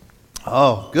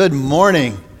Oh, good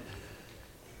morning.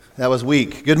 That was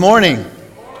weak. Good morning.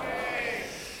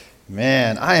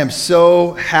 Man, I am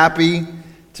so happy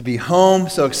to be home,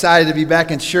 so excited to be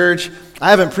back in church. I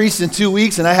haven't preached in 2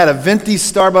 weeks, and I had a venti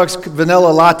Starbucks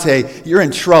vanilla latte. You're in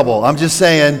trouble. I'm just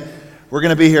saying, we're going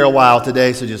to be here a while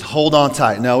today, so just hold on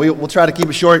tight. No, we'll try to keep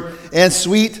it short and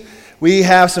sweet. We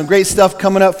have some great stuff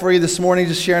coming up for you this morning,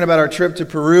 just sharing about our trip to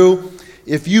Peru.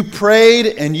 If you prayed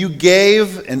and you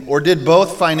gave or did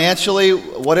both financially,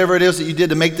 whatever it is that you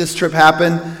did to make this trip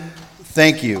happen,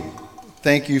 thank you.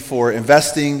 Thank you for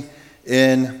investing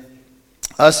in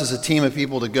us as a team of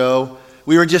people to go.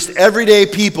 We were just everyday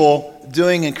people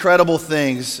doing incredible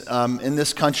things in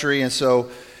this country. And so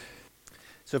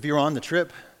if you're on the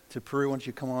trip to Peru, why don't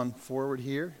you come on forward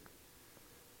here?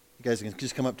 You guys can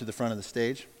just come up to the front of the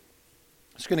stage.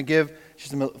 I'm just going to give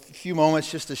just a few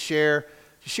moments just to share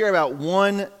about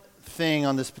one thing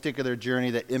on this particular journey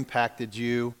that impacted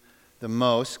you the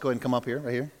most. Go ahead and come up here,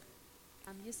 right here.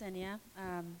 I'm Yesenia.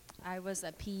 I was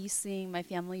at peace seeing my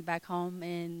family back home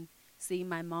and seeing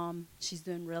my mom. She's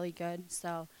doing really good.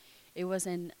 So it was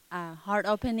an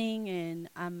heart-opening, and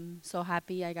I'm so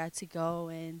happy I got to go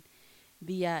and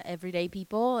be everyday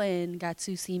people and got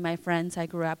to see my friends I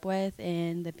grew up with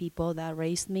and the people that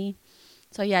raised me.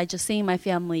 So yeah, just seeing my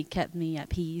family kept me at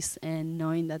peace, and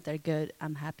knowing that they're good,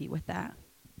 I'm happy with that.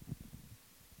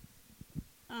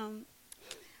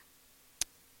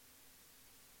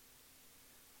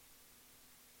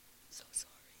 So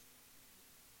sorry.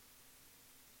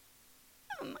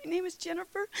 My name is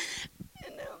Jennifer,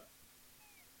 and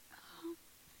I'm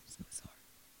so sorry.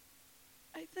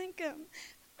 I think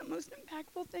the most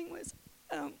impactful thing was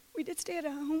we did stay at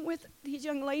a home with these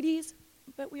young ladies,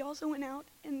 but we also went out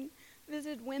and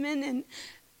visited women and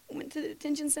went to the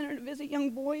detention center to visit young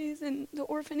boys and the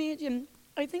orphanage. And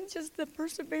I think just the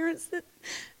perseverance that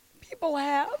people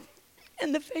have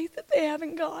and the faith that they have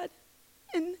in God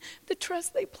and the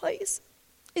trust they place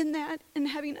in that and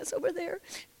having us over there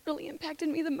really impacted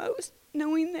me the most,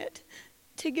 knowing that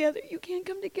together you can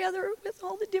come together with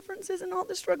all the differences and all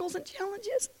the struggles and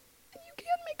challenges, and you can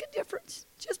make a difference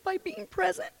just by being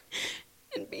present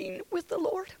and being with the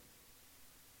Lord.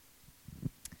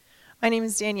 My name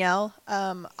is Danielle.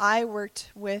 I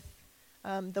worked with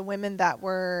the women that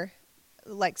were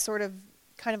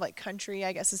kind of like country,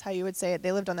 I guess is how you would say it.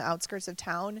 They lived on the outskirts of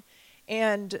town.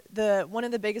 And one of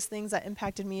the biggest things that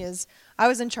impacted me is I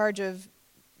was in charge of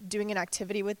doing an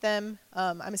activity with them.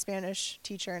 I'm a Spanish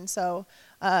teacher, and so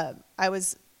I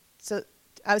was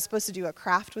supposed to do a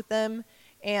craft with them.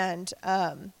 And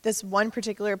this one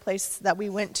particular place that we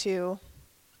went to,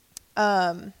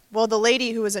 the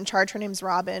lady who was in charge, her name's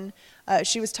Robin,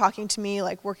 she was talking to me,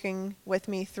 like working with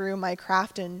me through my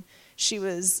craft, and she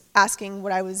was asking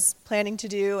what I was planning to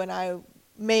do, and I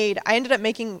ended up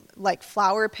making like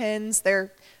flower pins.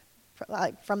 They're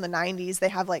like from the 90s. They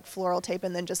have like floral tape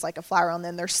and then just like a flower on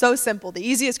them. They're so simple, the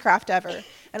easiest craft ever.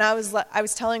 And I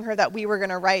was telling her that we were going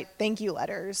to write thank you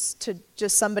letters to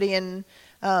just somebody in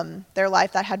their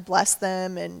life that had blessed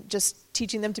them, and just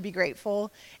teaching them to be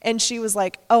grateful. And she was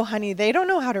like, oh, honey, they don't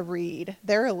know how to read.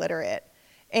 They're illiterate.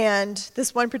 And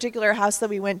this one particular house that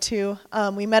we went to,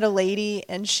 we met a lady,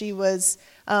 and she was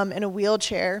in a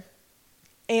wheelchair,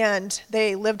 and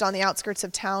they lived on the outskirts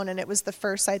of town, and it was the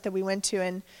first site that we went to,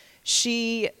 and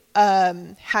she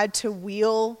had to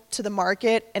wheel to the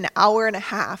market an hour and a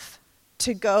half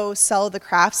to go sell the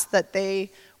crafts that they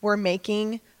were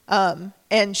making.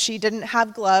 And she didn't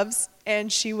have gloves,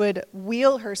 and she would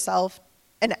wheel herself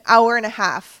an hour and a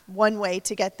half one way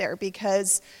to get there,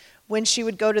 because when she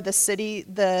would go to the city,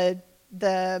 the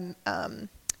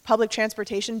public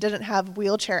transportation didn't have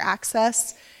wheelchair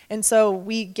access. And so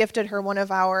we gifted her one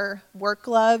of our work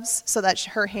gloves so that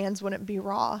her hands wouldn't be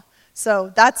raw.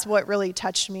 So that's what really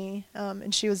touched me.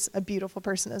 And she was a beautiful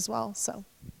person as well. So.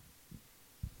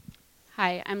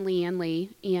 Hi, I'm Leanne Lee,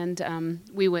 and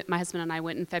my husband and I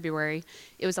went in February.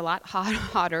 It was a lot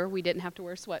hotter. We didn't have to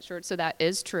wear sweatshirts, so that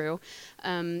is true.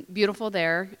 Beautiful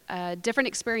there. Different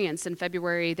experience. In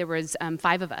February, there was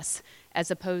 5 of us,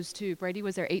 as opposed to, Brady,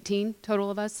 was there 18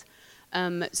 total of us?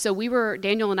 So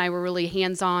Daniel and I were really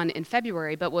hands-on in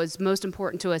February, but what was most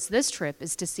important to us this trip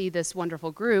is to see this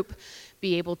wonderful group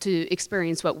be able to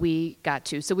experience what we got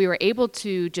to. So we were able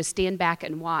to just stand back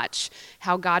and watch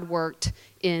how God worked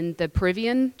in the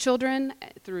Peruvian children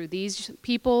through these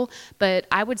people. But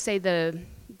I would say the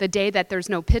day that there's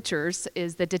no pictures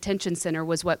is the detention center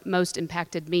was what most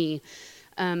impacted me.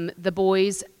 The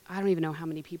boys, I don't even know how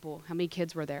many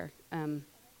kids were there.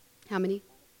 How many?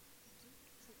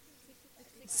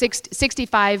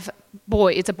 65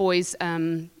 it's a boys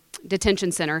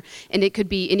detention center, and it could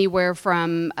be anywhere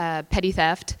from petty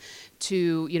theft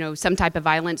to, you know, some type of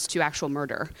violence to actual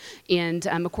murder. And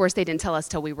of course, they didn't tell us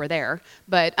till we were there,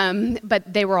 but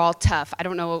they were all tough. I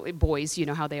don't know, boys, you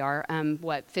know how they are,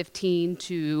 15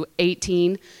 to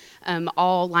 18,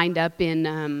 all lined up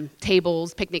in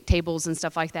tables, picnic tables and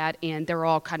stuff like that, and they're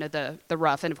all kind of the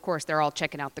rough, and of course, they're all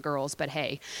checking out the girls, but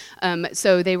hey.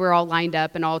 So they were all lined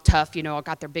up and all tough, you know, all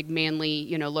got their big manly,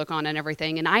 you know, look on and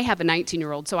everything, and I have a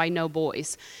 19-year-old, so I know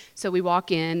boys. So we walk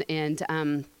in,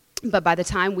 and but by the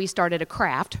time we started a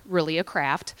craft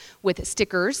with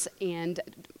stickers and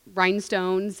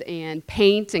rhinestones and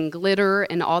paint and glitter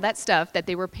and all that stuff that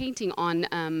they were painting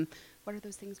on, what are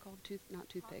those things called? Not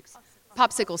toothpicks.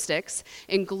 Popsicle sticks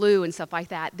and glue and stuff like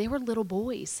that. They were little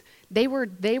boys. They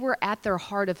were at their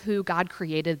heart of who God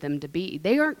created them to be.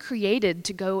 They aren't created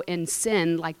to go and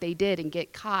sin like they did and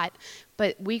get caught,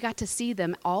 but we got to see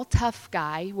them all tough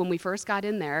guy when we first got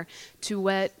in there to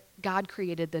what God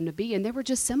created them to be, and they were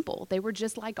just simple. They were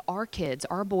just like our kids,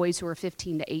 our boys who were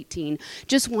 15 to 18,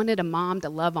 just wanted a mom to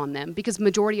love on them because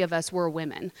majority of us were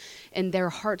women, and their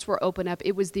hearts were open up.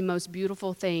 It was the most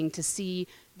beautiful thing to see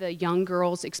the young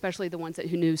girls, especially the ones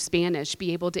who knew Spanish,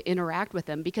 be able to interact with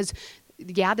them because,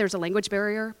 yeah, there's a language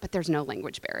barrier, but there's no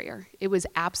language barrier. It was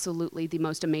absolutely the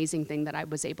most amazing thing that I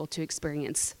was able to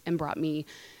experience and brought me,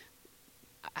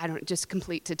 just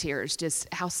complete to tears,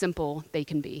 just how simple they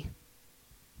can be.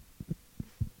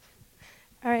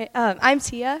 All right, I'm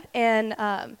Tia,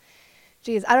 and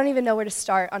geez, I don't even know where to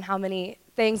start on how many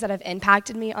things that have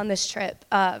impacted me on this trip.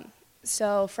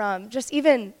 So from just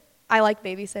even, I like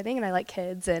babysitting and I like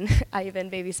kids, and I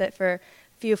even babysit for a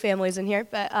few families in here,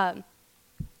 but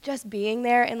just being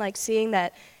there and like seeing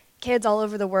that kids all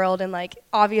over the world, and like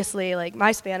obviously like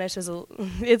my Spanish is,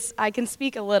 I can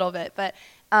speak a little bit, but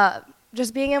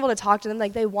just being able to talk to them,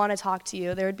 like they want to talk to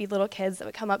you. There would be little kids that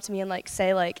would come up to me and like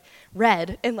say like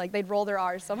red, and like they'd roll their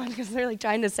R's so much because they're like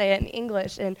trying to say it in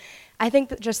English. And I think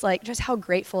that just how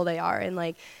grateful they are. And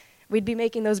like we'd be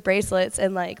making those bracelets,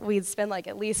 and like we'd spend like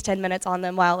at least 10 minutes on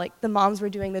them while like the moms were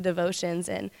doing the devotions.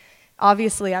 And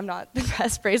obviously I'm not the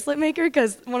best bracelet maker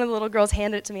because one of the little girls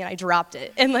handed it to me and I dropped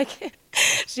it. And like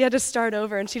she had to start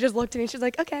over, and she just looked at me and she was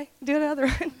like, okay, do another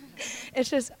one. It's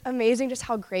just amazing just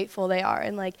how grateful they are.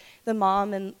 And like the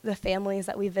mom and the families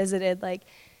that we visited, like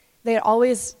they'd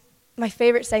always, my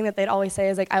favorite saying that they'd always say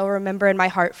is like, I will remember in my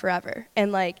heart forever.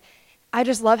 And like, I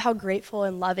just love how grateful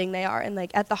and loving they are. And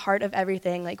like at the heart of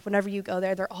everything, like whenever you go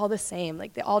there, they're all the same.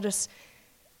 Like they all just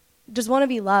want to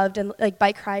be loved and like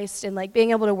by Christ, and like being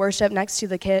able to worship next to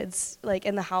the kids, like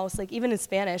in the house, like even in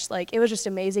Spanish, like it was just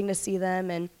amazing to see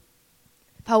them. And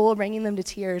Paul bringing them to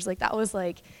tears, like that was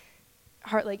like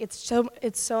heart, like it's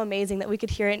so amazing that we could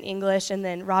hear it in English, and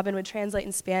then Robin would translate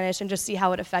in Spanish, and just see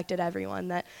how it affected everyone,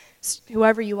 that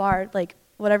whoever you are, like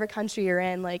whatever country you're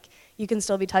in, like you can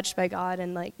still be touched by God,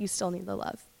 and like you still need the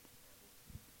love.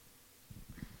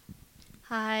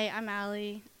 Hi, I'm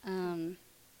Allie.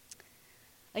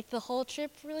 Like the whole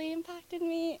trip really impacted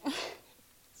me.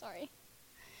 Sorry.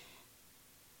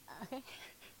 Okay.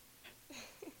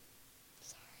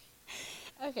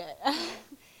 Sorry. Okay.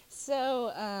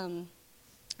 So,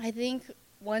 I think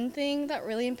one thing that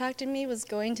really impacted me was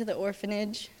going to the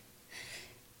orphanage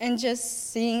and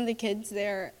just seeing the kids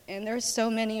there, and there's so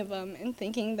many of them, and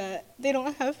thinking that they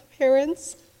don't have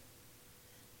parents.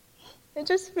 It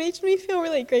just makes me feel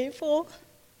really grateful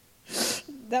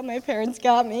that my parents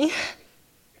got me.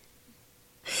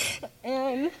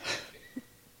 And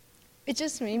it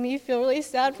just made me feel really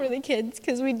sad for the kids,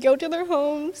 because we'd go to their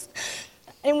homes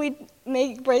and we'd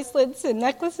make bracelets and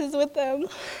necklaces with them,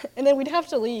 and then we'd have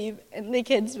to leave, and the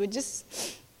kids would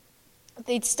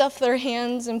they'd stuff their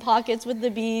hands and pockets with the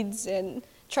beads and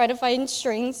try to find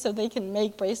strings so they can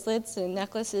make bracelets and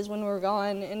necklaces when we're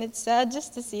gone. And it's sad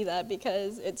just to see that,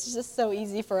 because it's just so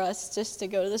easy for us just to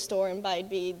go to the store and buy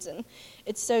beads, and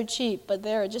it's so cheap, but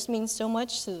there, it just means so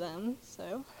much to them.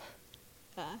 So,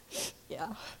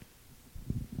 yeah.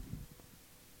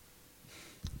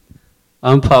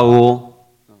 I'm Paul.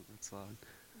 Oh, that's loud.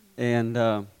 And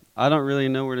I don't really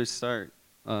know where to start.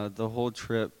 The whole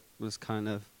trip was kind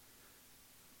of,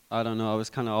 I don't know, I was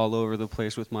kind of all over the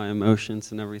place with my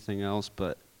emotions and everything else,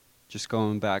 but just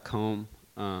going back home,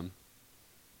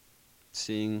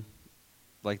 seeing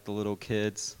like the little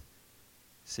kids,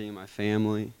 seeing my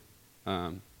family,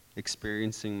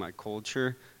 experiencing my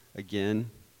culture again.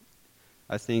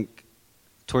 I think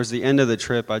towards the end of the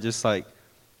trip, I just like,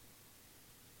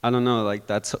 I don't know, like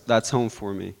that's home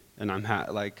for me, and I'm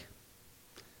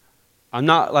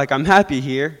I'm happy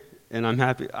here, and I'm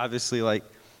happy, obviously, like,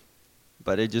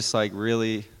 but it just like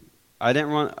really, I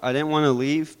didn't want to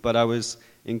leave, but I was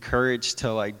encouraged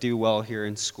to like do well here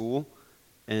in school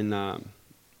and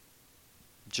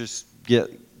just get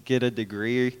a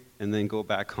degree and then go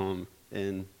back home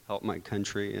and help my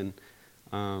country.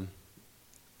 And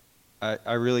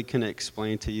I really couldn't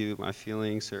explain to you my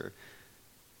feelings or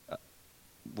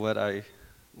what I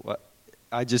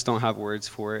just don't have words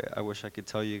for it. I wish I could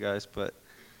tell you guys, but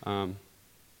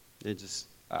it just,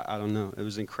 I don't know. It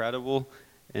was incredible,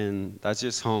 and that's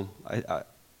just home.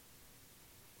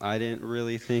 I didn't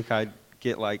really think I'd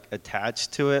get like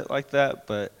attached to it like that,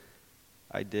 but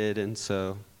I did. And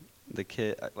so the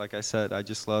kid, like I said, I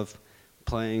just love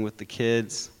playing with the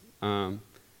kids,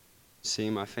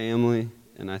 seeing my family,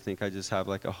 and I think I just have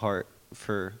like a heart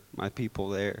for my people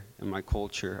there and my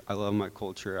culture. I love my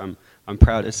culture. I'm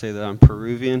proud to say that I'm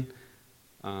Peruvian.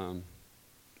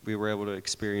 We were able to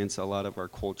experience a lot of our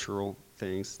cultural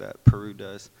things that Peru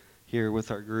does here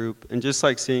with our group, and just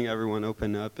like seeing everyone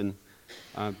open up and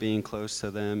being close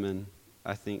to them. And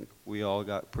I think we all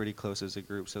got pretty close as a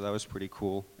group, so that was pretty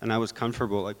cool. And I was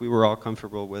comfortable, like we were all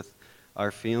comfortable with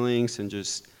our feelings and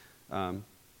just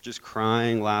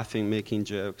crying, laughing, making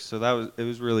jokes. So it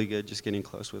was really good just getting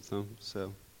close with them.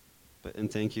 So,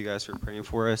 and thank you guys for praying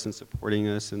for us and supporting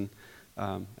us and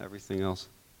everything else.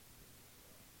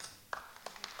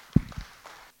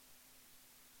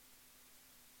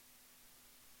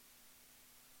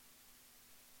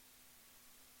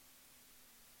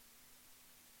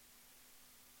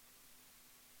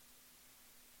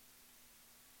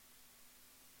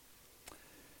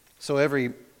 So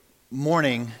every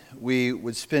morning we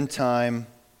would spend time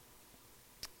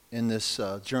in this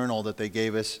journal that they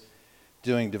gave us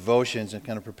doing devotions and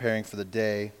kind of preparing for the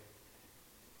day.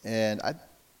 And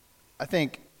I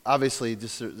think obviously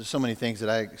just there's so many things that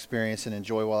I experienced and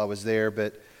enjoy while I was there,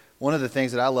 but one of the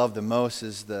things that I love the most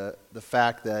is the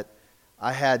fact that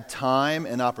I had time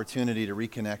and opportunity to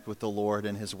reconnect with the Lord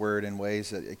and His Word in ways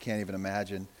that I can't even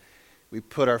imagine. We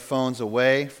put our phones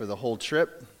away for the whole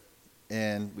trip,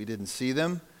 and we didn't see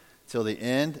them till the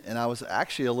end, and I was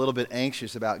actually a little bit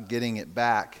anxious about getting it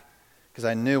back because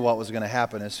I knew what was going to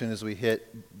happen as soon as we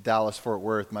hit Dallas-Fort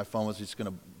Worth. My phone was just going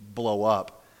to blow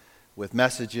up with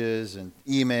messages and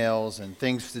emails and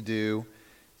things to do,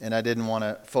 and I didn't want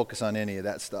to focus on any of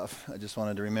that stuff. I just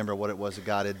wanted to remember what it was that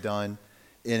God had done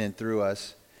in and through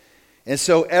us. And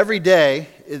so every day,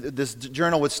 this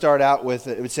journal would start out with,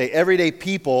 it would say everyday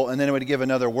people, and then it would give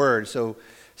another word. So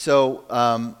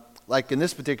like in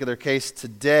this particular case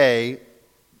today,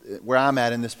 where I'm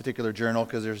at in this particular journal,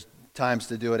 because there's times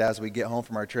to do it as we get home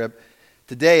from our trip,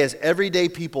 today is everyday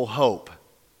people hope.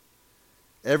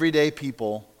 Everyday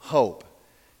people hope.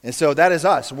 And so that is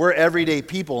us. We're everyday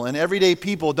people, and everyday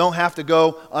people don't have to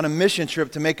go on a mission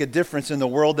trip to make a difference in the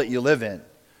world that you live in,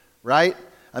 right?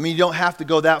 I mean, you don't have to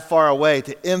go that far away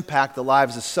to impact the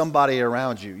lives of somebody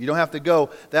around you. You don't have to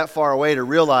go that far away to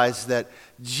realize that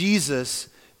Jesus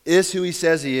is who He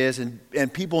says He is,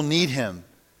 and people need Him.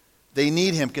 They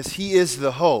need Him because He is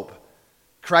the hope.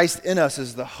 Christ in us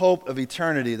is the hope of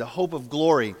eternity, the hope of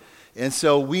glory. And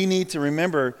so we need to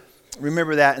remember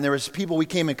that. And there was people we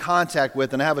came in contact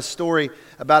with, and I have a story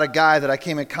about a guy that I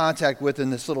came in contact with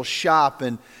in this little shop,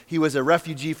 and he was a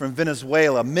refugee from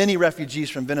Venezuela, many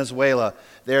refugees from Venezuela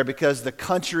there because the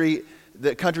country's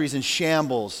in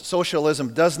shambles.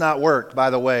 Socialism does not work, by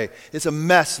the way. It's a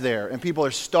mess there, and people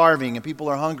are starving, and people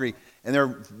are hungry, and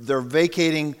they're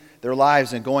vacating their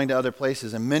lives and going to other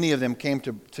places, and many of them came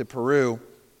to Peru.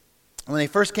 When they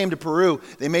first came to Peru,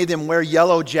 they made them wear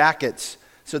yellow jackets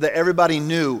so that everybody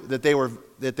knew that they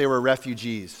were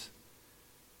refugees.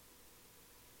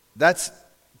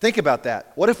 Think about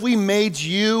that. What if we made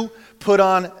you put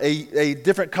on a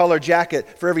different color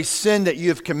jacket for every sin that you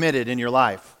have committed in your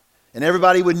life? And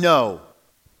everybody would know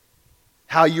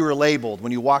how you were labeled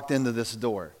when you walked into this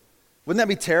door. Wouldn't that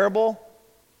be terrible?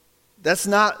 That's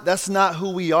not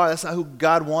who we are. That's not who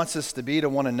God wants us to be to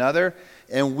one another.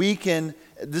 And we can,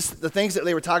 the things that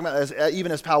they were talking about,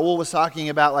 even as Paul was talking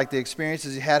about, like the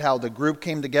experiences he had, how the group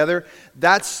came together,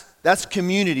 that's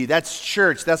community, that's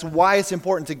church. That's why it's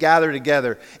important to gather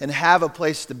together and have a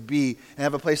place to be and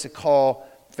have a place to call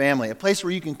family, a place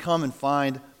where you can come and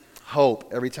find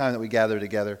hope every time that we gather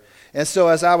together. And so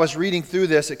as I was reading through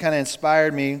this, it kind of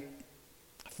inspired me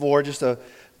for just a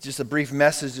brief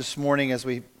message this morning as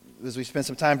we spend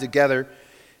some time together.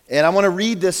 And I want to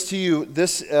read this to you.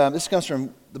 This comes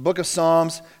from the book of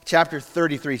Psalms, chapter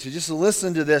 33. So just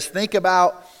listen to this. Think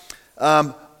about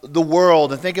the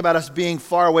world and think about us being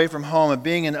far away from home and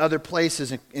being in other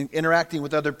places and interacting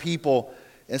with other people.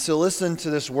 And so listen to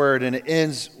this word, and it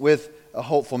ends with a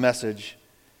hopeful message.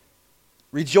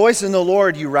 Rejoice in the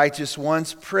Lord, you righteous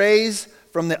ones. Praise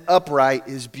from the upright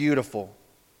is beautiful.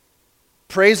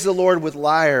 Praise the Lord with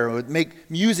lyre,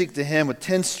 make music to him with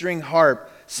 10-string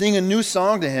harp. Sing a new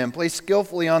song to him, play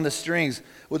skillfully on the strings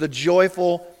with a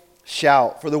joyful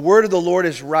shout. For the word of the Lord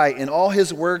is right, and all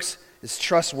his works is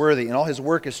trustworthy, and all his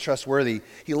work is trustworthy.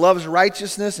 He loves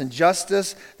righteousness and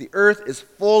justice. The earth is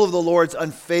full of the Lord's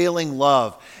unfailing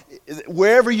love.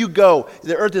 Wherever you go,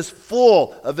 the earth is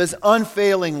full of his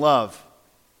unfailing love.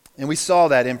 And we saw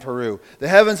that in Peru. The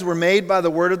heavens were made by the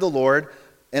word of the Lord,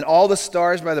 and all the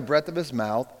stars by the breath of his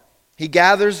mouth. He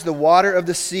gathers the water of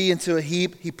the sea into a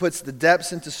heap. He puts the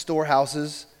depths into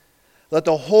storehouses. Let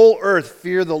the whole earth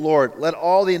fear the Lord. Let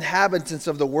all the inhabitants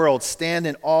of the world stand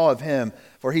in awe of him.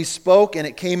 For he spoke, and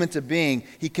it came into being.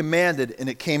 He commanded, and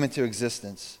it came into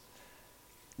existence.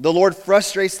 The Lord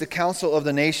frustrates the counsel of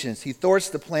the nations. He thwarts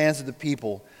the plans of the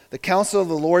people. The counsel of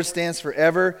the Lord stands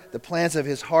forever, the plans of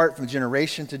his heart from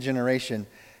generation to generation.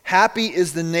 Happy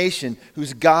is the nation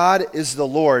whose God is the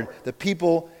Lord, the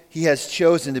people he has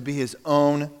chosen to be his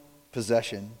own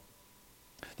possession.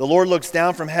 The Lord looks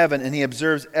down from heaven, and he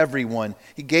observes everyone.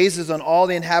 He gazes on all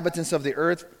the inhabitants of the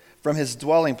earth from his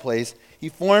dwelling place. He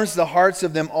forms the hearts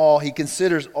of them all. He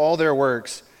considers all their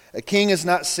works. A king is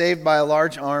not saved by a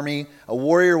large army. A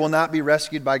warrior will not be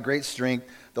rescued by great strength.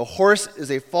 The horse is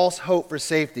a false hope for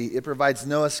safety. It provides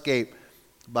no escape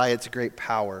by its great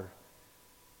power.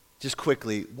 Just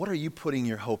quickly, what are you putting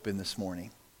your hope in this morning?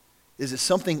 Is it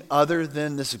something other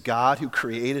than this God who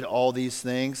created all these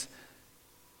things?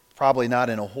 Probably not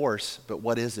in a horse, but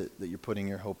what is it that you're putting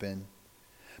your hope in?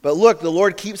 But look, the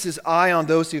Lord keeps his eye on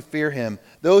those who fear him,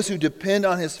 those who depend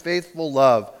on his faithful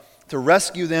love, to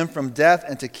rescue them from death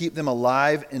and to keep them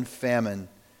alive in famine.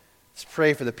 Let's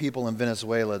pray for the people in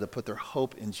Venezuela to put their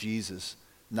hope in Jesus,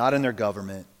 not in their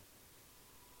government,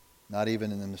 not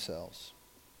even in themselves.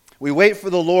 We wait for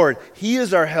the Lord. He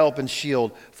is our help and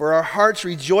shield. For our hearts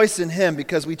rejoice in him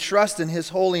because we trust in his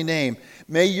holy name.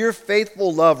 May your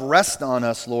faithful love rest on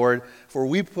us, Lord, for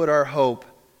we put our hope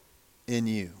in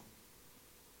you.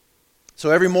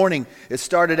 So every morning it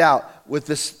started out with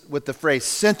the phrase,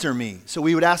 center me. So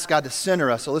we would ask God to center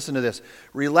us. So listen to this.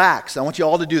 Relax. I want you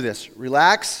all to do this.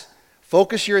 Relax,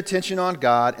 focus your attention on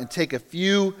God, and take a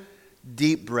few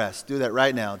deep breaths. Do that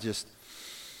right now. Just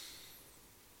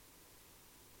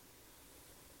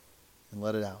and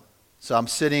let it out. So I'm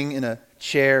sitting in a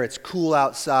chair. It's cool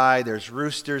outside. There's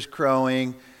roosters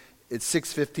crowing. It's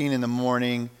 6:15 in the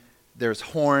morning. There's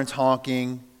horns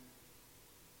honking.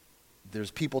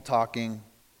 There's people talking.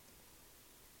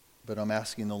 But I'm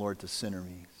asking the Lord to center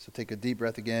me. So take a deep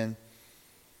breath again.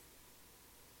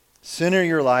 Center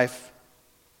your life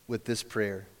with this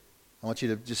prayer. I want you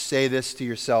to just say this to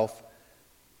yourself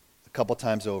a couple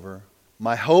times over.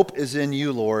 My hope is in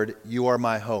you, Lord. You are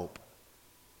my hope.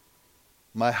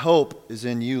 My hope is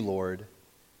in you, Lord.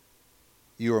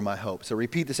 You are my hope. So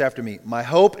repeat this after me. My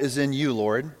hope is in you,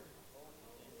 Lord.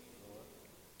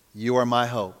 You are my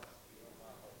hope.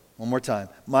 One more time.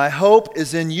 My hope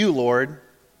is in you, Lord.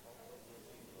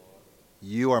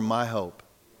 You are my hope.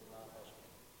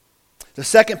 The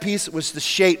second piece was to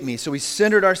shape me. So we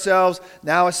centered ourselves.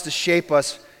 Now it's to shape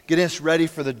us, getting us ready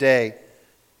for the day.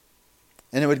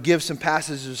 And it would give some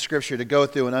passages of Scripture to go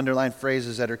through and underline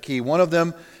phrases that are key. One of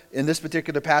them in this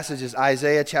particular passage is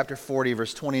Isaiah chapter 40,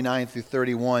 verse 29 through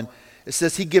 31. It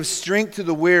says, He gives strength to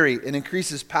the weary and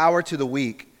increases power to the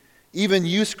weak. Even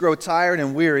youths grow tired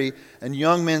and weary, and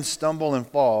young men stumble and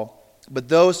fall. But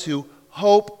those who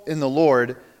hope in the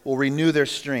Lord will renew their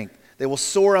strength. They will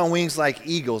soar on wings like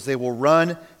eagles. They will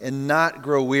run and not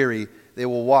grow weary. They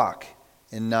will walk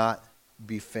and not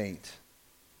be faint.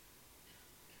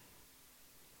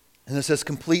 And it says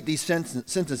complete these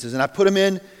sentences. And I put them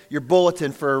in your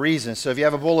bulletin for a reason. So if you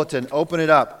have a bulletin, open it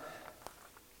up.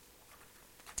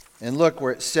 And look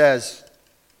where it says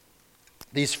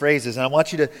these phrases. And I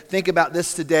want you to think about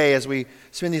this today as we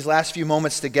spend these last few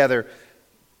moments together.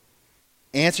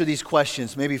 Answer these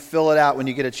questions. Maybe fill it out when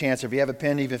you get a chance. Or if you have a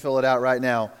pen, even fill it out right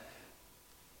now.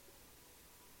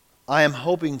 I am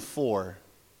hoping for.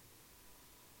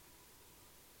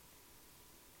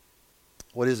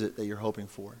 What is it that you're hoping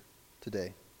for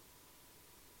today?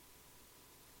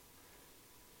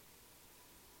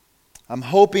 I'm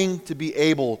hoping to be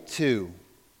able to.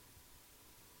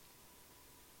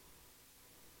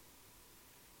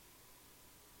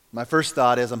 My first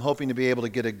thought is I'm hoping to be able to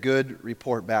get a good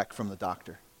report back from the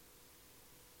doctor.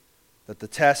 That the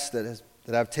test that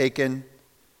I've taken,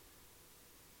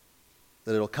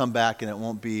 that it'll come back and it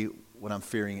won't be what I'm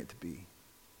fearing it to be.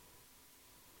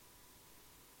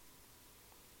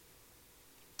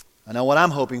 I know what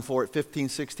I'm hoping for at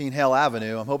 1516 Hale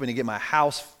Avenue. I'm hoping to get my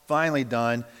house finally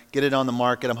done, get it on the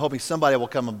market. I'm hoping somebody will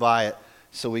come and buy it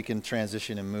so we can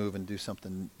transition and move and do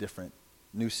something different.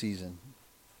 New season.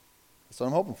 That's what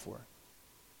I'm hoping for.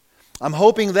 I'm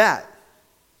hoping that.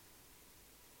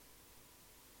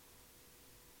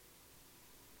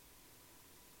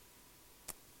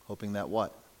 Hoping that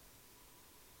what?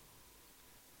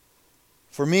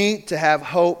 For me to have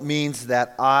hope means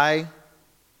that I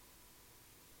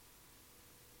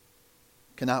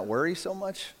cannot worry so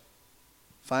much.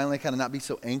 Finally, kind of not be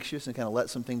so anxious and kind of let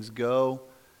some things go.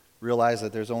 Realize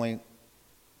that there's only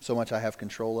so much I have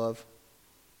control of.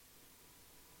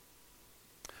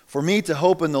 For me to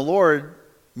hope in the Lord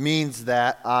means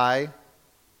that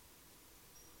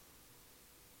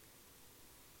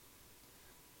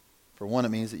for one, it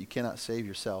means that you cannot save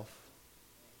yourself.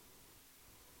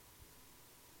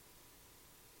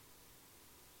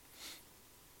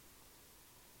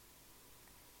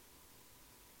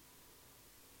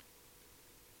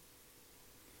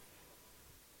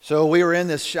 So we were in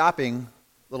this shopping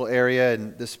little area,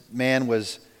 and this man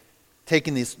was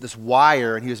taking this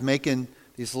wire, and he was making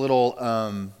these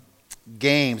little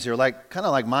games. They were kind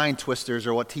of like mind twisters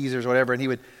or teasers or whatever,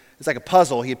 and it's like a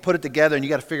puzzle. He'd put it together, and you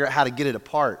got to figure out how to get it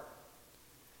apart.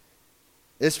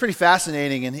 It's pretty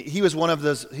fascinating, and he was one of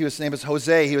those. His name was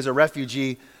Jose. He was a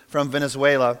refugee from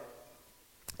Venezuela,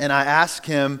 and I asked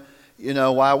him,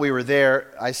 while we were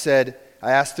there, I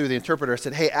asked through the interpreter, I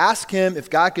said, hey, ask him if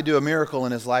God could do a miracle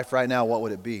in his life right now, what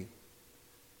would it be?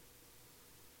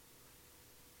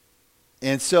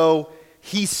 And so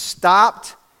he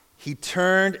stopped, he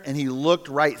turned, and he looked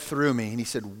right through me, and he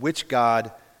said, which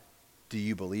God do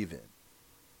you believe in? I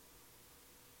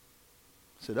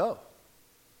said, oh,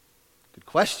 good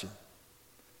question.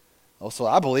 Also,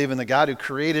 I believe in the God who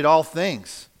created all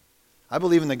things. I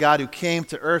believe in the God who came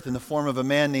to earth in the form of a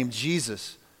man named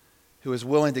Jesus, who was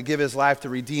willing to give his life to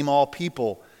redeem all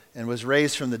people and was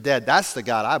raised from the dead. That's the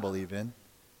God I believe in.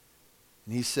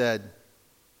 And he said,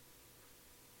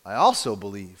 I also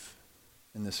believe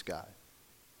in this God.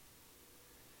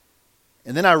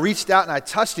 And then I reached out and I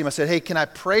touched him. I said, hey, can I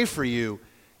pray for you?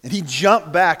 And he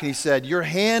jumped back and he said, your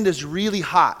hand is really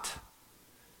hot.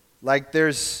 Like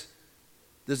there's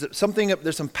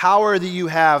some power that you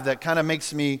have that kind of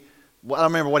makes me, I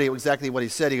don't remember exactly what he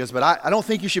said. He goes, but I don't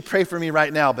think you should pray for me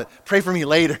right now, but pray for me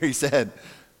later, he said.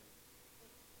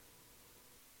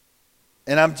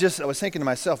 And I was thinking to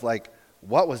myself,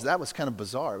 what was that? That was kind of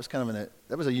bizarre. It was kind of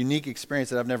that was a unique experience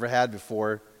that I've never had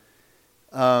before.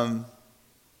 And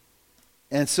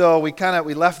so we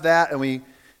left that and we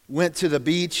went to the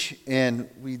beach and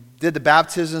we did the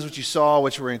baptisms, which you saw,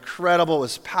 which were incredible. It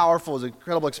was powerful. It was an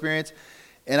incredible experience.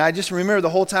 And I just remember the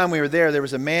whole time we were there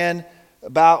was a man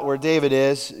about where David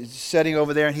is, he's sitting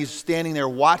over there, and he's standing there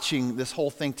watching this whole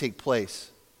thing take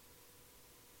place.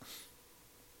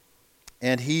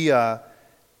 And he,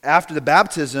 after the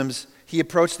baptisms, he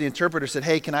approached the interpreter, said,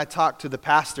 hey, can I talk to the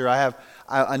pastor?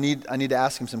 I need to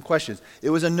ask him some questions. It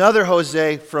was another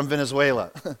Jose from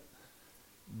Venezuela.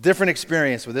 Different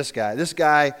experience with this guy. This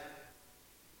guy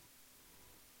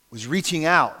was reaching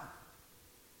out,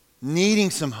 needing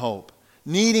some hope,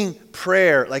 needing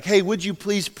prayer. Like, hey, would you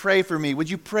please pray for me? Would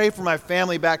you pray for my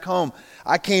family back home?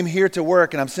 I came here to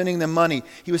work and I'm sending them money.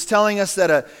 He was telling us that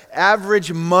an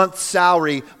average month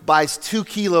salary buys 2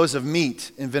 kilos of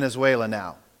meat in Venezuela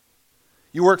now.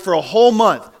 You work for a whole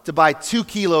month to buy 2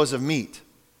 kilos of meat.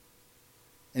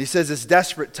 And he says it's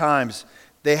desperate times.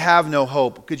 They have no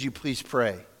hope. Could you please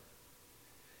pray?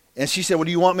 And she said, well,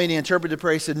 do you want me to interpret the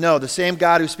prayer? He said, no, the same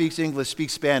God who speaks English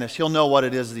speaks Spanish. He'll know what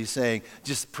it is that he's saying.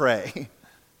 Just pray.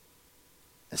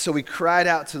 And so we cried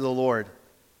out to the Lord,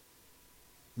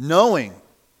 knowing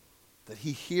that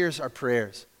he hears our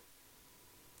prayers.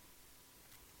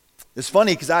 It's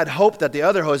funny because I had hoped that the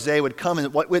other Jose would come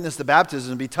and witness the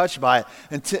baptism and be touched by it.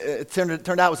 And it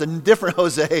turned out it was a different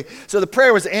Jose. So the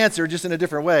prayer was answered just in a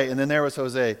different way. And then there was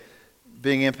Jose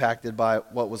being impacted by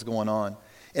what was going on.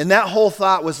 And that whole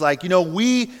thought was like,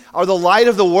 we are the light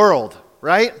of the world,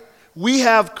 right? We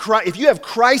have Christ. If you have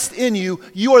Christ in you,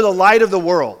 you are the light of the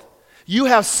world. You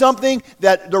have something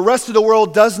that the rest of the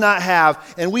world does not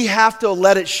have, and we have to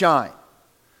let it shine.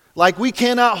 Like, we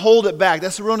cannot hold it back.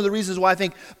 That's one of the reasons why I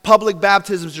think public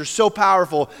baptisms are so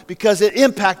powerful, because it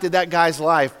impacted that guy's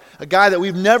life. A guy that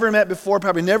we've never met before,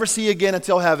 probably never see again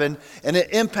until heaven, and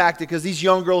it impacted because these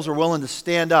young girls were willing to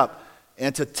stand up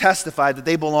and to testify that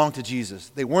they belong to Jesus.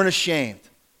 They weren't ashamed.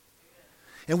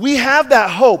 And we have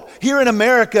that hope here in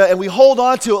America, and we hold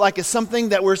on to it like it's something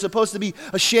that we're supposed to be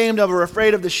ashamed of or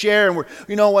afraid of to share, and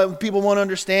when people won't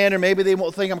understand, or maybe they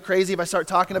won't think I'm crazy if I start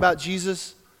talking about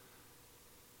Jesus.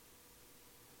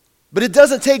 But it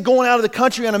doesn't take going out of the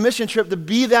country on a mission trip to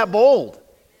be that bold.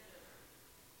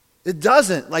 It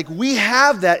doesn't. Like, we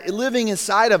have that living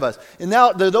inside of us. And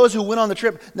now those who went on the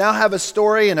trip now have a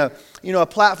story and a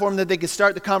platform that they can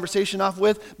start the conversation off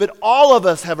with. But all of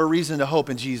us have a reason to hope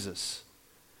in Jesus.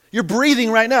 You're breathing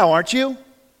right now, aren't you?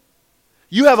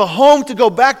 You have a home to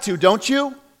go back to, don't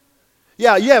you?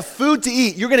 Yeah, you have food to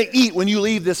eat. You're going to eat when you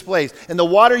leave this place. And the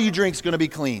water you drink is going to be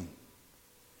clean.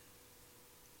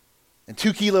 And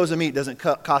 2 kilos of meat doesn't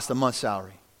cost a month's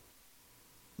salary.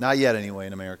 Not yet anyway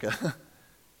in America.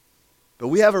 But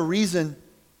we have a reason,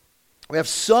 we have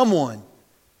someone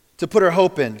to put our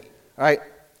hope in. All right,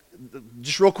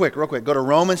 just real quick, go to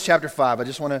Romans chapter 5.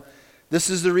 This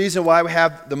is the reason why we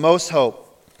have the most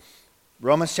hope.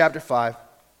 Romans chapter 5.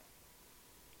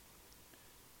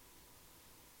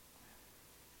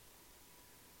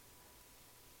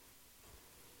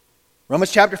 Romans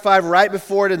chapter 5, right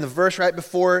before it, in the verse right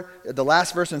before, the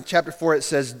last verse in chapter 4, it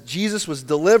says, Jesus was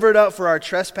delivered up for our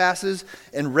trespasses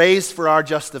and raised for our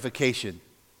justification.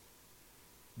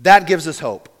 That gives us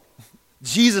hope.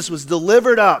 Jesus was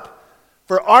delivered up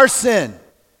for our sin.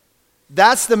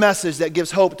 That's the message that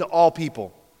gives hope to all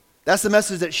people. That's the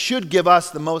message that should give us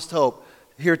the most hope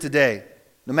here today.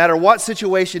 No matter what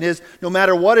situation is, no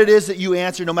matter what it is that you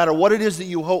answer, no matter what it is that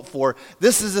you hope for,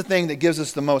 this is the thing that gives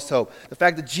us the most hope. The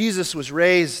fact that Jesus was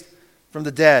raised from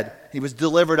the dead. He was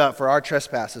delivered up for our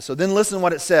trespasses. So then listen to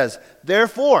what it says.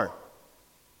 Therefore,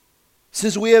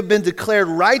 since we have been declared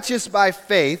righteous by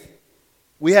faith,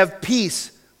 we have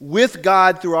peace with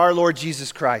God through our Lord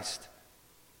Jesus Christ.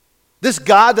 This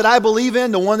God that I believe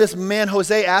in, the one this man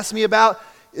Jose asked me about,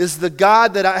 is the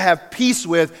God that I have peace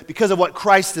with because of what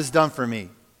Christ has done for me.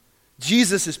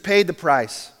 Jesus has paid the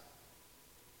price.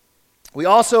 We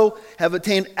also have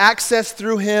attained access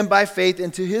through him by faith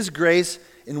into his grace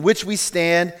in which we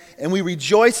stand, and we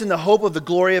rejoice in the hope of the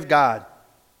glory of God.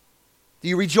 Do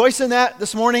you rejoice in that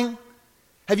this morning?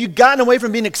 Have you gotten away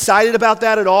from being excited about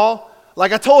that at all?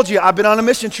 Like I told you, I've been on a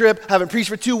mission trip, haven't preached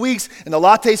for 2 weeks, and the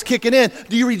latte's kicking in.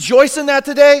 Do you rejoice in that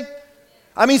today?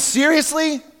 I mean,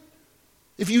 seriously?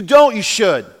 If you don't, you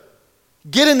should.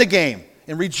 Get in the game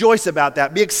and rejoice about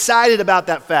that. Be excited about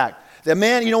that fact. That,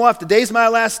 man, you know what? If today's my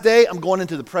last day, I'm going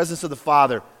into the presence of the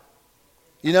Father.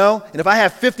 You know? And if I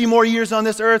have 50 more years on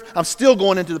this earth, I'm still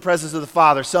going into the presence of the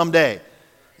Father someday.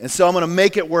 And so I'm going to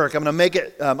make it work. I'm going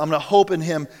to hope in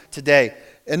him today.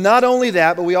 And not only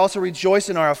that, but we also rejoice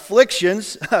in our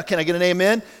afflictions. Can I get an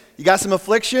amen? You got some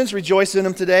afflictions? Rejoice in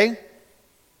them today.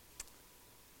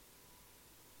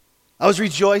 I was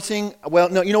rejoicing, well,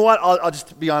 no, you know what? I'll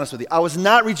just be honest with you. I was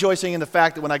not rejoicing in the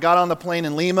fact that when I got on the plane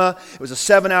in Lima, it was a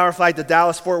 7-hour flight to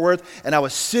Dallas-Fort Worth, and I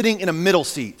was sitting in a middle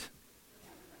seat.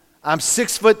 I'm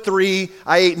 6'3".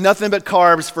 I ate nothing but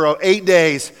carbs for 8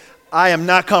 days. I am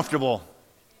not comfortable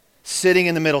sitting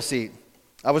in the middle seat.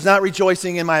 I was not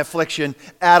rejoicing in my affliction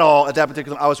at all at that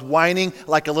particular time. I was whining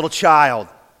like a little child.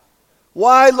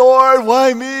 Why, Lord?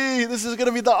 Why me? This is going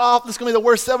to be the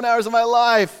worst 7 hours of my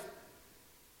life.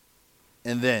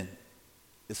 And then,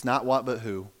 it's not what but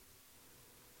who.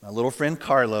 My little friend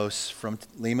Carlos from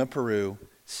Lima, Peru,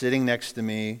 sitting next to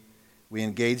me. We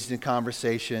engaged in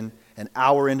conversation. An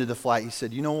hour into the flight, he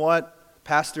said, you know what,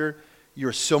 Pastor,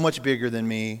 you're so much bigger than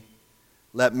me.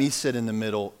 Let me sit in the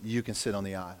middle. You can sit on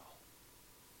the aisle.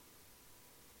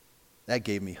 That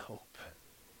gave me hope.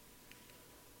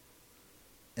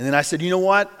 And then I said, you know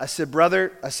what? I said,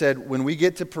 brother, when we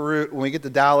get to Peru, when we get to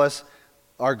Dallas,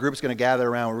 our group's going to gather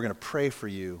around. We're going to pray for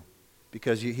you.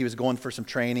 Because he was going for some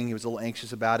training. He was a little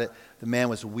anxious about it. The man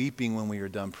was weeping when we were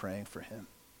done praying for him.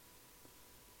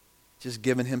 Just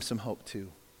giving him some hope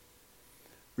too.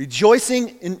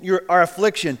 Rejoicing in our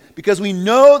affliction. Because we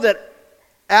know that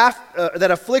that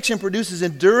affliction produces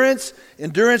endurance.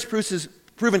 Endurance produces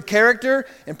proven character.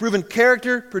 And proven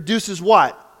character produces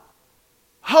what?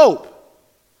 Hope.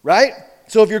 Right?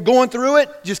 So if you're going through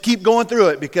it, just keep going through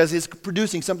it because it's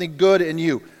producing something good in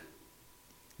you.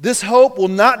 This hope will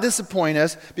not disappoint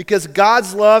us because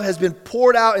God's love has been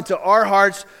poured out into our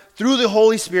hearts through the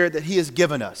Holy Spirit that he has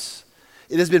given us.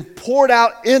 It has been poured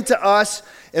out into us,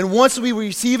 and once we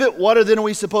receive it, what are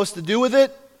we supposed to do with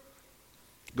it?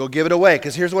 Go give it away,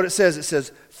 because here's what it says. It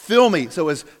says, fill me. So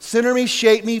it's center me,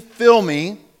 shape me, fill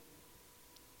me.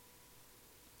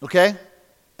 Okay?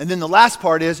 And then the last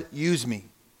part is, use me.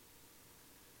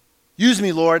 Use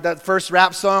me, Lord. That first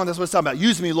rap song, that's what it's talking about.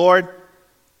 Use me, Lord.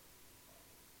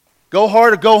 Go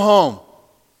hard or go home.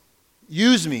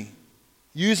 Use me.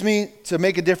 Use me to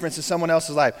make a difference in someone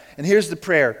else's life. And here's the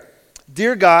prayer.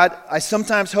 Dear God, I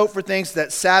sometimes hope for things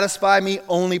that satisfy me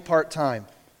only part-time.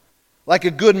 Like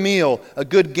a good meal, a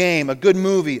good game, a good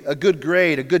movie, a good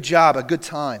grade, a good job, a good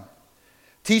time.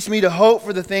 Teach me to hope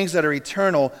for the things that are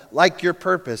eternal, like your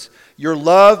purpose, your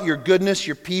love, your goodness,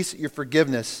 your peace, your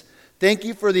forgiveness. Thank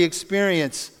you for the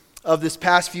experience of this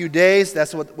past few days.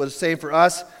 That's what it's saying for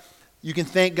us. You can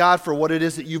thank God for what it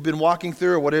is that you've been walking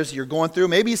through or what it is you're going through.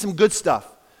 Maybe some good stuff.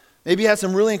 Maybe you have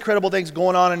some really incredible things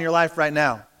going on in your life right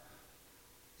now.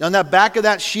 On that back of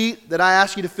that sheet that I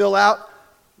asked you to fill out,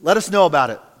 let us know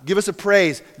about it. Give us a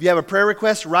praise. If you have a prayer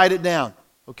request, write it down,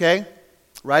 okay?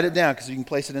 Write it down because you can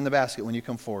place it in the basket when you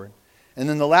come forward. And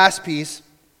then the last piece,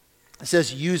 it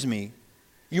says, use me.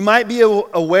 You might be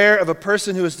aware of a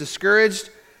person who is discouraged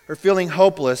or feeling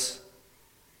hopeless.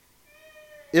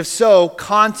 If so,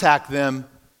 contact them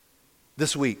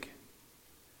this week.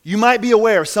 You might be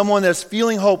aware of someone that's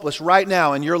feeling hopeless right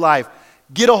now in your life.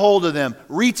 Get a hold of them.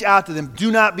 Reach out to them.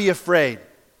 Do not be afraid.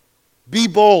 Be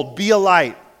bold. Be a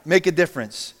light. Make a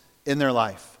difference in their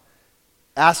life.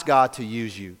 Ask God to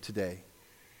use you today.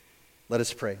 Let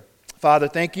us pray. Father,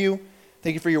 thank you.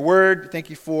 Thank you for your word. Thank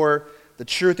you for the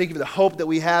truth. Thank you for the hope that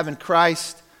we have in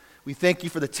Christ. We thank you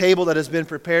for the table that has been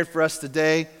prepared for us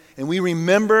today. And we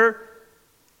remember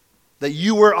that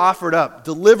you were offered up,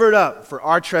 delivered up for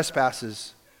our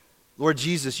trespasses. Lord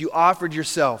Jesus, you offered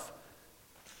yourself.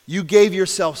 You gave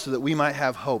yourself so that we might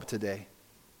have hope today.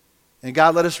 And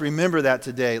God, let us remember that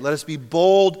today. Let us be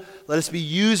bold. Let us be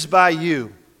used by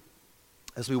you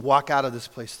as we walk out of this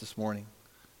place this morning.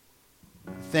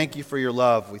 Thank you for your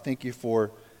love. We thank you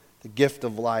for the gift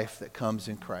of life that comes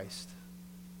in Christ.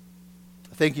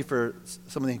 Thank you for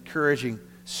some of the encouraging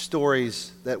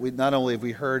stories that we not only have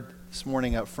we heard this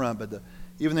morning up front, but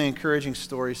even the encouraging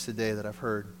stories today that I've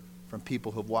heard from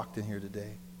people who have walked in here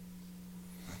today.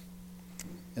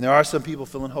 And there are some people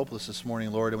feeling hopeless this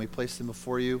morning, Lord, and we place them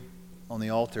before you on the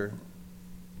altar.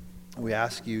 And we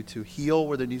ask you to heal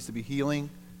where there needs to be healing,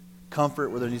 comfort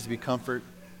where there needs to be comfort,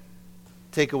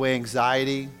 take away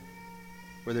anxiety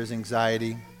where there's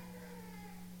anxiety.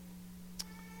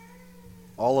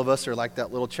 All of us are like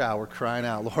that little child. We're crying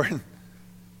out, Lord,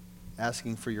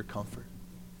 asking for your comfort.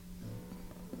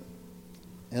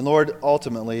 And Lord,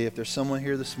 ultimately, if there's someone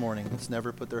here this morning that's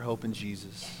never put their hope in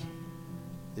Jesus,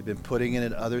 they've been putting it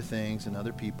in other things and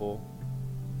other people,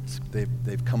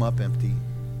 they've come up empty.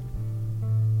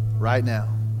 Right now,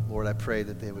 Lord, I pray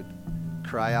that they would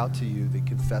cry out to you, they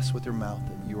confess with their mouth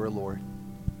that you are Lord.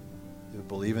 They would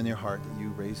believe in their heart that you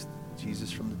raised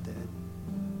Jesus from the dead,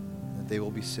 and that they will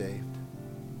be saved.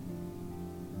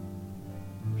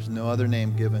 There's no other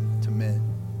name given to men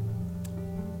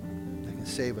that can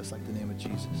save us like the name of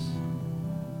Jesus.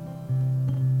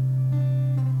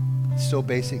 It's so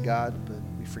basic, God, but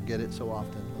we forget it so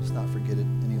often. Let's not forget it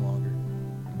any longer.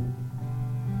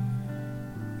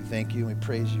 We thank you and we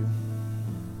praise you.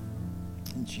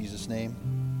 In Jesus' name.